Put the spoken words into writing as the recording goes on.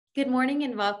Good morning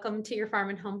and welcome to your Farm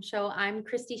and Home Show. I'm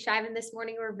Kristi and this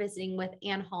morning we're visiting with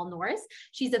Annhall Norris.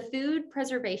 She's a food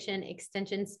preservation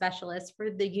extension specialist for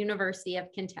the University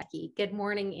of Kentucky. Good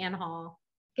morning, Annhall.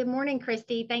 Good morning,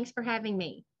 Kristi. Thanks for having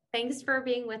me. Thanks for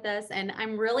being with us. And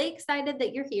I'm really excited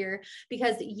that you're here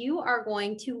because you are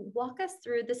going to walk us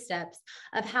through the steps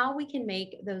of how we can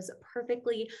make those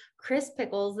perfectly crisp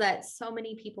pickles that so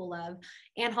many people love.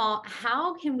 Annhall,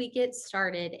 how can we get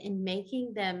started in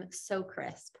making them so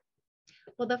crisp?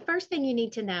 Well, the first thing you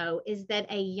need to know is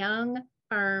that a young,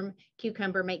 firm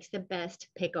cucumber makes the best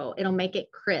pickle. It'll make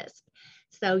it crisp.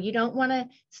 So you don't want to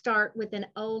start with an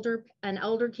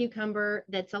older cucumber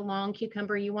that's a long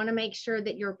cucumber. You want to make sure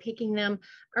that you're picking them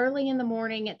early in the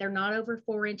morning. They're not over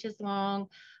 4 inches long.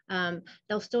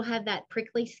 They'll still have that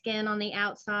prickly skin on the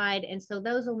outside. And so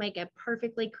those will make a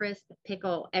perfectly crisp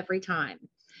pickle every time.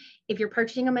 If you're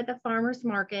purchasing them at the farmer's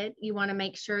market, you want to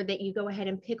make sure that you go ahead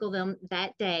and pickle them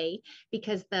that day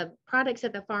because the products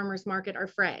at the farmer's market are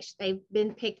fresh. They've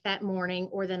been picked that morning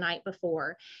or the night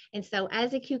before. And so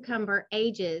as a cucumber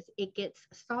ages, it gets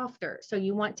softer. So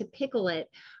you want to pickle it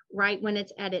right when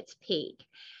it's at its peak.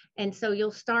 And so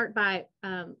you'll start by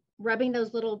rubbing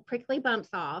those little prickly bumps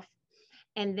off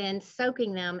and then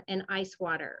soaking them in ice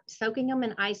water. Soaking them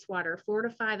in ice water 4 to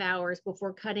 5 hours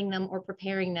before cutting them or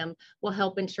preparing them will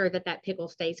help ensure that that pickle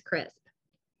stays crisp.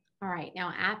 All right,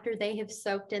 now after they have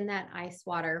soaked in that ice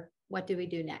water, what do we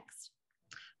do next?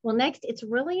 Well, next, it's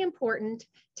really important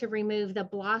to remove the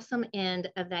blossom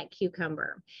end of that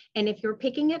cucumber. And if you're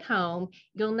picking at home,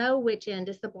 you'll know which end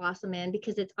is the blossom end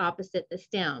because it's opposite the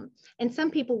stem. And some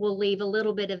people will leave a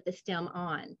little bit of the stem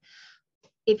on.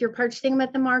 If you're purchasing them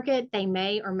at the market, they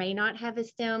may or may not have a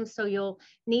stem, so you'll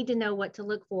need to know what to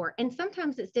look for. And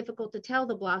sometimes it's difficult to tell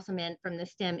the blossom end from the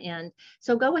stem end.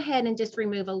 So go ahead and just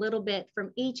remove a little bit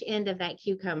from each end of that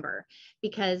cucumber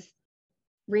because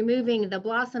removing the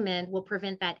blossom end will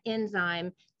prevent that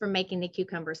enzyme from making the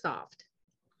cucumber soft.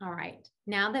 All right,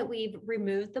 now that we've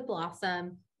removed the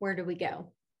blossom, where do we go?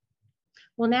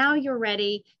 Well, now you're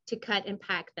ready to cut and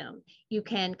pack them. You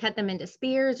can cut them into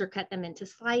spears or cut them into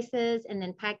slices and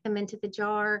then pack them into the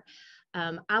jar.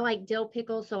 I like dill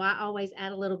pickles, so I always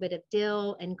add a little bit of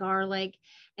dill and garlic,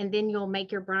 and then you'll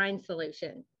make your brine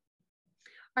solution.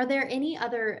 Are there any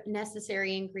other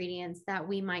necessary ingredients that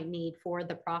we might need for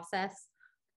the process?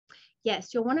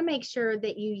 Yes, you'll want to make sure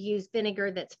that you use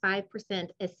vinegar that's 5%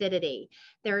 acidity.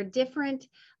 There are different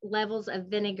levels of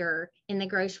vinegar in the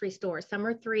grocery store. Some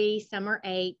are 3, some are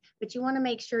 8, but you want to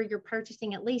make sure you're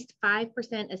purchasing at least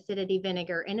 5% acidity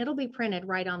vinegar, and it'll be printed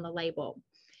right on the label.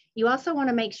 You also want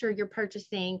to make sure you're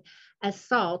purchasing a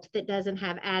salt that doesn't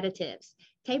have additives.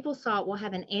 Table salt will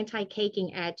have an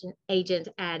anti-caking agent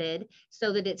added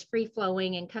so that it's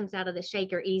free-flowing and comes out of the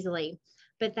shaker easily.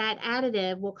 But that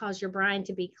additive will cause your brine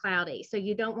to be cloudy. So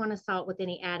you don't want to salt with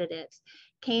any additives.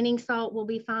 Canning salt will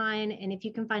be fine. And if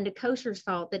you can find a kosher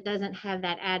salt that doesn't have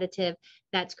that additive,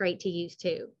 that's great to use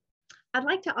too. I'd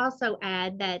like to also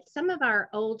add that some of our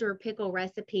older pickle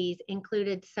recipes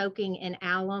included soaking in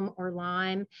alum or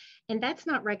lime, and that's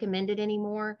not recommended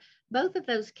anymore. Both of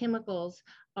those chemicals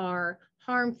are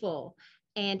harmful.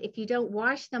 And if you don't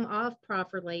wash them off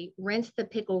properly, rinse the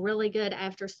pickle really good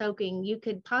after soaking, you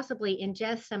could possibly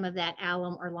ingest some of that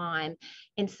alum or lime.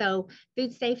 And so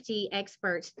food safety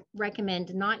experts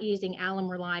recommend not using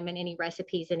alum or lime in any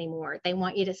recipes anymore. They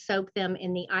want you to soak them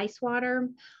in the ice water,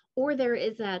 or there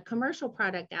is a commercial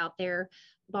product out there.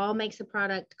 Ball makes a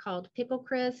product called Pickle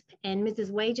Crisp, and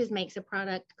Mrs. Wages makes a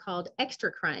product called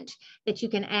Xtra Crunch that you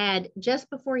can add just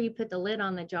before you put the lid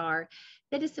on the jar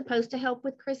that is supposed to help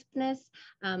with crispness.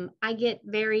 I get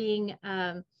varying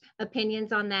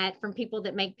opinions on that from people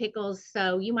that make pickles,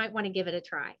 so you might want to give it a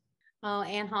try. Oh,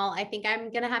 Annhall, I think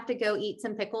I'm going to have to go eat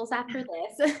some pickles after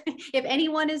this. If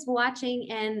anyone is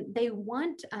watching and they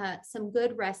want some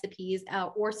good recipes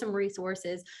or some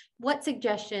resources, what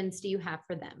suggestions do you have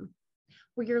for them?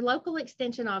 Well, your local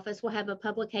extension office will have a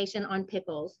publication on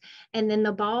pickles, and then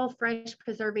the Ball Fresh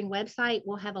Preserving website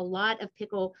will have a lot of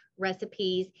pickle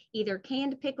recipes, either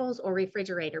canned pickles or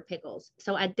refrigerator pickles.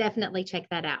 So I definitely check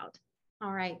that out.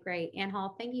 All right, great.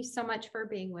 Annhall, thank you so much for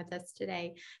being with us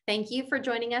today. Thank you for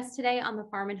joining us today on the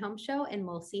Farm and Home Show, and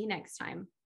we'll see you next time.